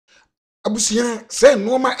abusia say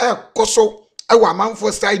noma koso ewa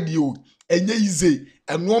manfo side yo enye ize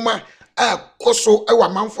enoma koso ewa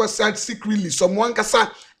manfo side secretly someone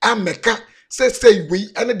kasa ameka say we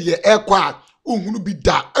ene de ekwa ohunu bi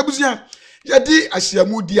da abusia yadi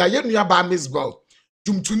ahyiamu di ayenua ba Mzbel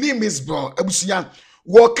tumtuni Mzbel abusia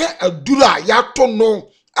woka adura yato no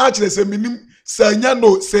a kire se minim sanya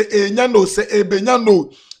no se enya no se ebenya no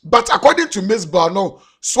but according to Mzbel no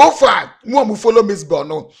so far mo follow Mzbel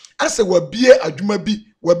no ase wabie adwuma bi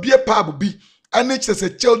wabie pub bi ane kire se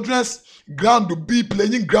children's ground bi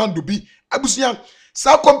playing ground bi abusia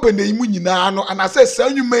sa company yi mu nyina no ana se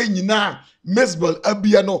sanyuma nyina Mzbel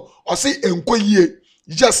abia no o se enkoyie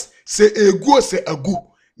just se egu se agu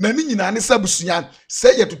na ni nyina ne sabusuya se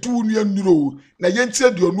yetutu nua nuro na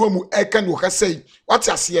yentie de onu mu eka no kasei what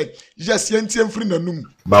ase just yentie mfiri nanum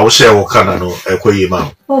ba wo share wo kana no ekoyie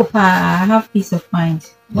ma oh pa I have peace of mind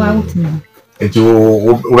why would me and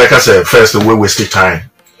you we ka say first we waste time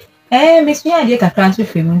miss me idea ka transfer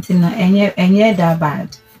payment na enye that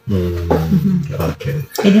bad okay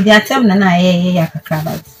e did attempt na ye kakra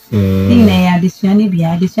bad thing na ya addition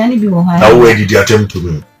bi wo ha how we did attempt to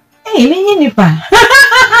me hey me nipa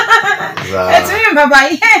it's me baba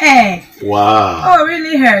yeah wow oh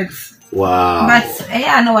really hurts wow but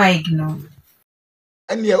I know I ignore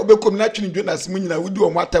and ye obekom na twini dwo na simu nyina wudi o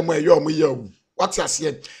matam aye o moye o what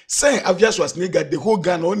ase say avias was nigga the whole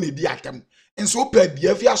Ghana on di atam enso pa di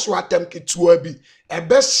avias so atam ketua bi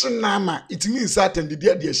ebe hina ma it means atam di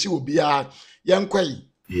dia de hye obi a yenkwai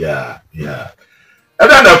yeah and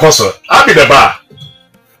then the course I be the bar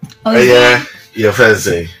yeah your friends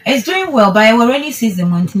say it's doing well but I already see the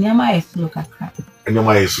Montiniama is slow kakra and your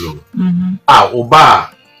mind is slow oba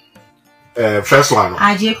first one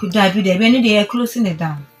aje could die be there when they are closing it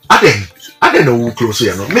down I didn't know who close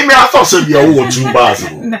here no maybe I thought say you were too bad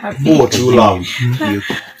or too loud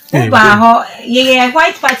Uba ho ye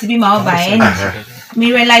white party be my oba any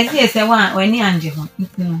me realize yes one when you anje ho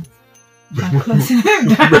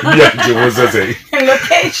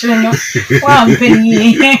location no one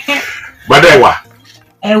penny but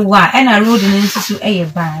ewa and I road in into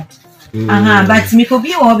bad but me could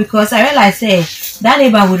be all because I realize say that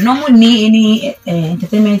neighborhood no need any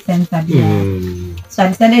entertainment center there. So I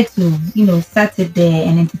decided to start it there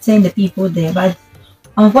and entertain the people there, but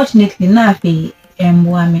unfortunately nothing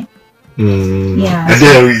wame yeah and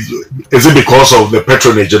then is it because of the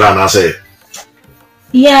patronage that I say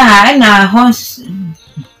yeah and horse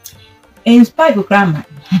in spite of grammar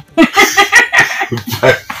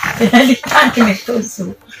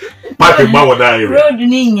road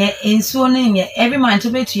ninye ensuo ninye every man to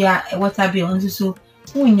bet you water bill on so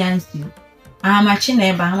unyansi amachine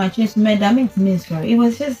eba amachine medament means for it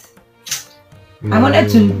was just I wanted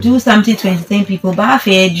to do something to entertain people but I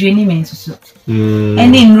fear dreaming men so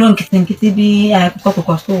and in wrong kitty be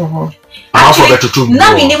kokoko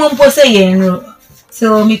now minimum pose yen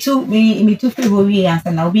so me too feel we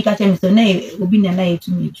answer now be catch me so na obi na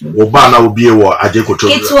to me true oba na obi e wo aje koto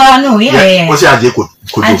kitwa no yeah what's aje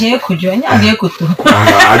kojo nya aje koto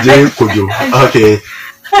aje kojo okay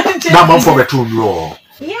na man for betu no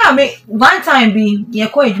yeah me one time be ye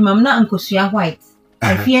ko edwuma na nkosua white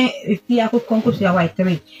if you akoko nkosua white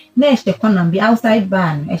 3 na e she kwana be outside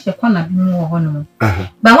ban e she kwana bi mu ho no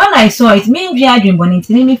but when I saw it me dwi adwembo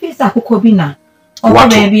ntini me feel akoko bi na oh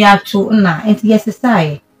baby to na it yes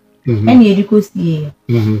say any education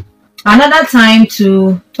another time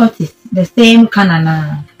to tortoise the same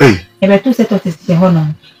canana ebe to say tortoise the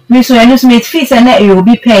hono me so enu smith fit na e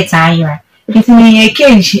obi pet ayira it me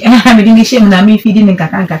cage me dingi shame na me feeding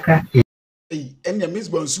nkaka enya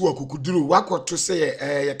Mzbel nsu okukuduru wakoto say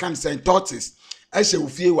ye kan say tortoise ehye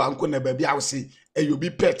ofie wa nko na ba bia wo say e obi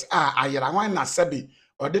pet ayira wan na sabe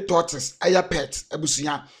or the tortoise aya pet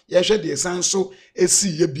abusuya ye hwe de sanso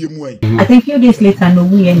esi ye biemu ai I think few days later no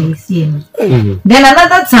we any see him then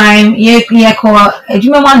another time ye call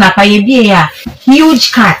ejuma na pa ye bie ya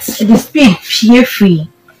huge cat the speed pie free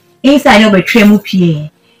inside of a tremu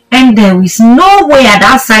pie and there is no way at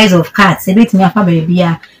that size of cats a bit near baby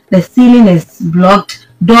the ceiling is blocked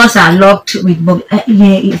doors are locked with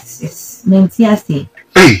it's mentiasi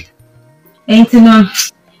ain't no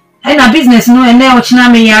and a business no and now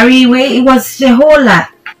me yari way it was a whole lot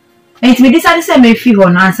and me decided say me feel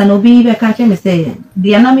on answer no be be catch me say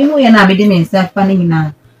the na me hu ya na be de me self panning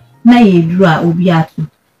na ye dura obi atu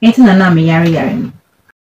ain't na me yari no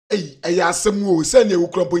aya asem o say na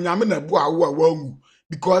ewukrampo nyame na bu awo awu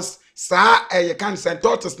because sa you can say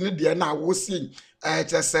tortoise ne de na wo see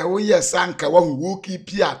say wo yes anka wo hu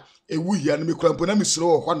keep ya ewu ya no me krampo na me suro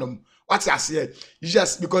ho honom what I say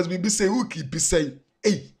just because we be say who keep saying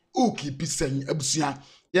who keep saying abusia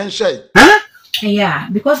yen shey yeah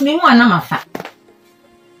because me one na mafa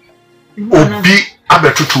obi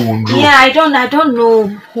abetutu wondu yeah I don't know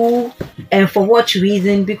who and for what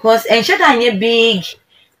reason because and shada anye big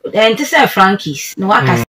and to say Frankies no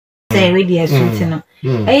waka say we dey suit no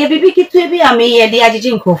eh bibi kitu bi am ye dey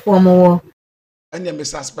agige nkofo mo anya me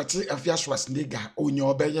suspect afia Schwarzenegger onya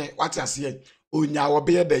obeye what ase onya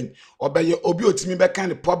obeye den obeye obi otimi be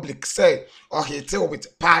kan public say or hit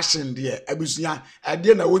with passion there abusuya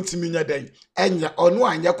ade na wontimi nya den enya ono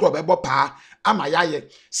anya kro bebo pa ama yaye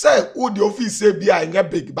say who the office say bia anya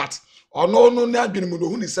big but ono no na adwene mu no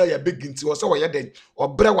hu ni say ya big nti wo say wo ye den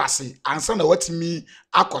obre wase ansa na watimi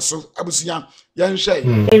akoso abusuya yan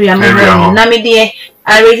hwe area na me dey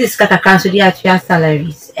I raise kaka cancel their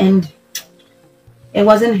salaries and it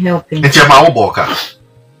wasn't helping. It's your mouth boka.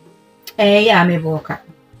 Yeah, me boka.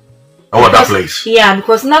 Oh, that place. Yeah,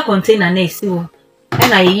 because na container na so.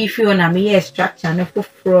 And I if you na me structure na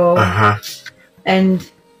for and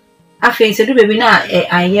after so do baby na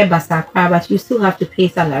I hear basakwa but you still have to pay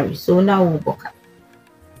salary. So now we boka.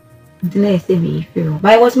 Didn't say me if you.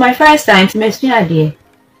 But it was my first time to make me idea.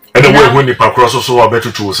 And then when the across so I bet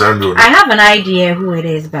you to send you. I have an idea who it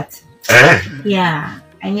is, but yeah,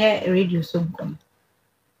 and yeah, radio song come.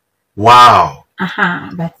 Wow.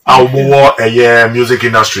 But I'll move a music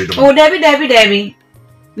industry. Oh, Debbie.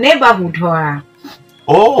 Neighborhood horror.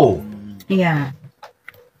 Oh. Yeah.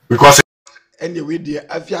 Because anyway, dear,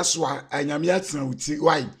 Afiaswa, and Yamiatsan uti,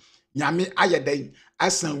 why? Yami Ayaday,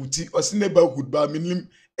 Asan uti, or neighborhood by minim,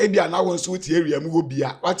 Ebia now wants to area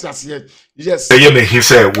Mubia. What I say, yes. He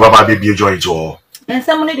said, well, my baby joined you. And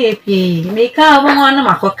somebody they pay, make a woman of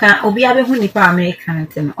my coca, or be able to nip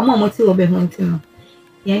American, or Moti will be hunting.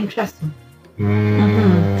 Yeah, interesting.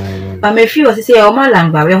 But my few was say, oh, my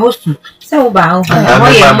language, we're hosting. So, about more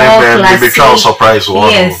classy. Surprise,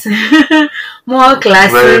 yes, more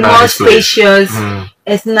classy, more spacious.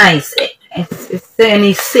 It's nice.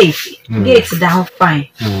 It's safe. Gates down fine.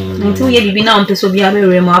 Until you be now, to be able to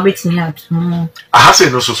remove me out. I have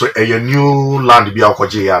said no, so a new land be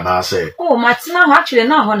alcohol, and I say, oh, Martina, actually,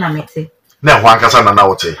 now, Honamete. Now, one can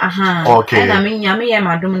now say, okay, and I mean, Yami and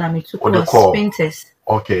Madame Nami to call painters.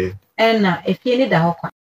 Okay. And if you need a hawk,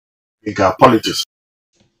 you got politics.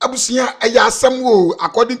 Abusia, Ayasamu,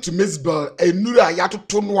 according to Mzbel, a Nura Yato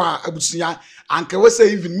Tonwa, Abusia, and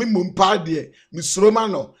Kawasa even Mimum Pardy, Miss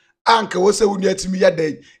Romano, and Kawasa would yet me a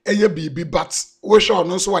day, a ye baby, but we shall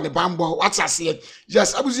know so on a bamboo. What's I say?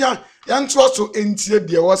 Yes, Abusia, young to also enter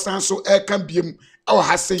the was so air can be our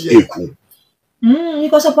has say ye.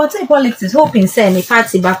 Because of politics, hoping send a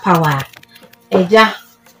party back power. Eja.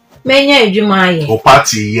 Menya Jumaye. Oh,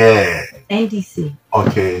 party, yeah. NDC.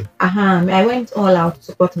 Okay. I went all out to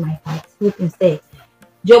support my party. Who can say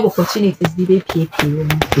job opportunities be PAP.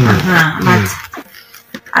 But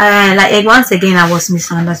like once again I was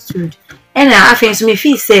misunderstood. And I think me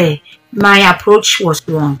feel say my approach was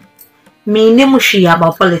wrong. Me nemushi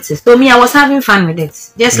about politics. So me I was having fun with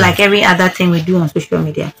it. Just like every other thing we do on social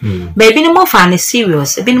media. But being more fun is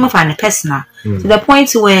serious, being more fun is personal. To the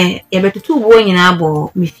point where you better two going in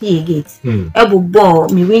abo me fee gate. Abo ball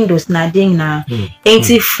me windows na ding na.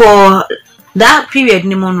 Ain't for that period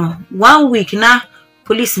ni mono 1 week na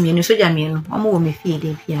police me no soldier me no omo me fee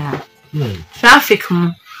dey pia. Traffic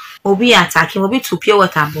obi attacking obi to pure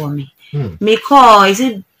water bomb me. Me call is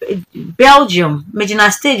it Belgium,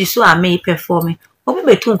 Medina stage so I may perform. Obi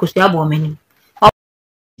betun ko sia bomb me.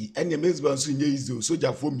 And the Mzbel so nye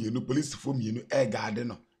soldier for me no police for me no air guard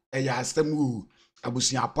no. Eya astem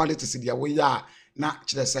abusia politics dia we ya na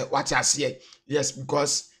kire say what I say. Yes,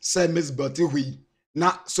 because say Mzbel te hui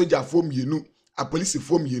na soldier for me no a police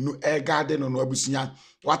for me no air guard no abusia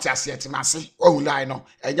what I say timase ohun line no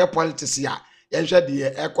eya politics ya yen hwe de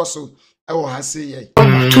ekoso ewo ha say ye.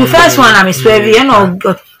 Two first one I'm swearing you know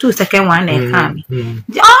two second one come.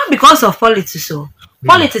 All because of politics so.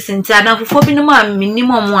 Politics in Tiadan for be no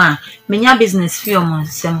minimum one menya business fear mon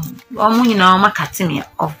sem omo nyina o makate me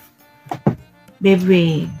off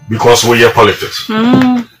baby because we hear politics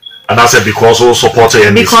and I said because we support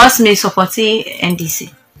NDC because me support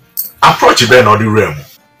NDC approach then on the realm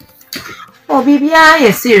oh bibia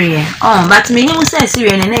yes serious but me you say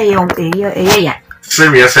serious na ya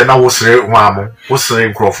serious na wo sere hwamo wo sere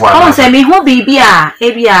nkrofo oh say me ho bibia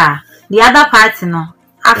ebia the other party no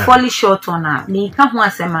I fall short on her. Me can't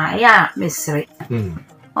want to say, yeah, Mister.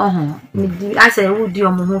 I said, who do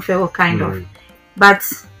you move for kind of? But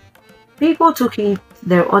people took it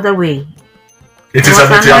the other way. It is a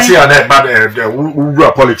bit of bad who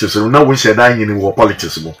are politics. No, we said, I knew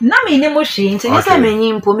politics. No, me, no machine. So you say,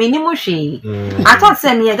 me, no machine. I thought,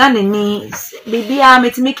 say, me, a gun in me, baby, I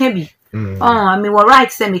met me, can be. I mean, what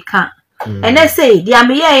right say me can't. And they say, the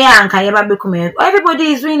Amia and Kayaba become everybody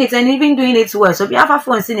is doing it and even doing it well. So if you have a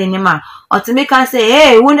phone seen in your mouth, or to make us say,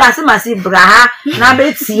 hey, wouldn't I see braha,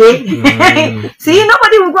 Nabet, see,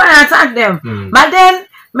 nobody will go and attack them. But then,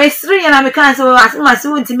 Miss Three and I can't so as my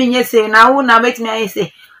soon to me, say, now, now, make me, I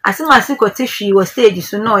say, as soon as you tissue was stage,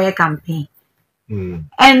 so know your campaign.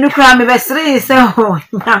 And look around me, Miss Three, so,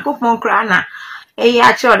 I cook more crana. Hey,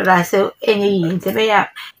 I showed that I said, any,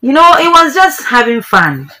 you know, it was just having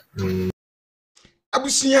fun.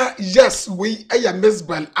 Abusia, yes, we aya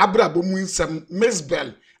Mzbel abrabomunsem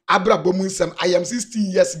Mzbel abrabomunsem. I am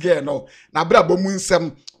 16 years girl no. Na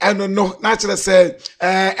abrabomunsem eno no naturally say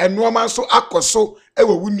eno man so akoso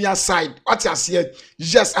ewe wunia side. What you say?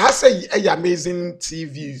 Yes, I say aya amazing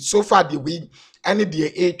TV. So far the week any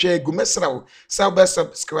the HA go mesra.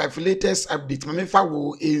 Subscribe for latest update. Mame fa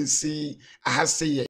wo NC I say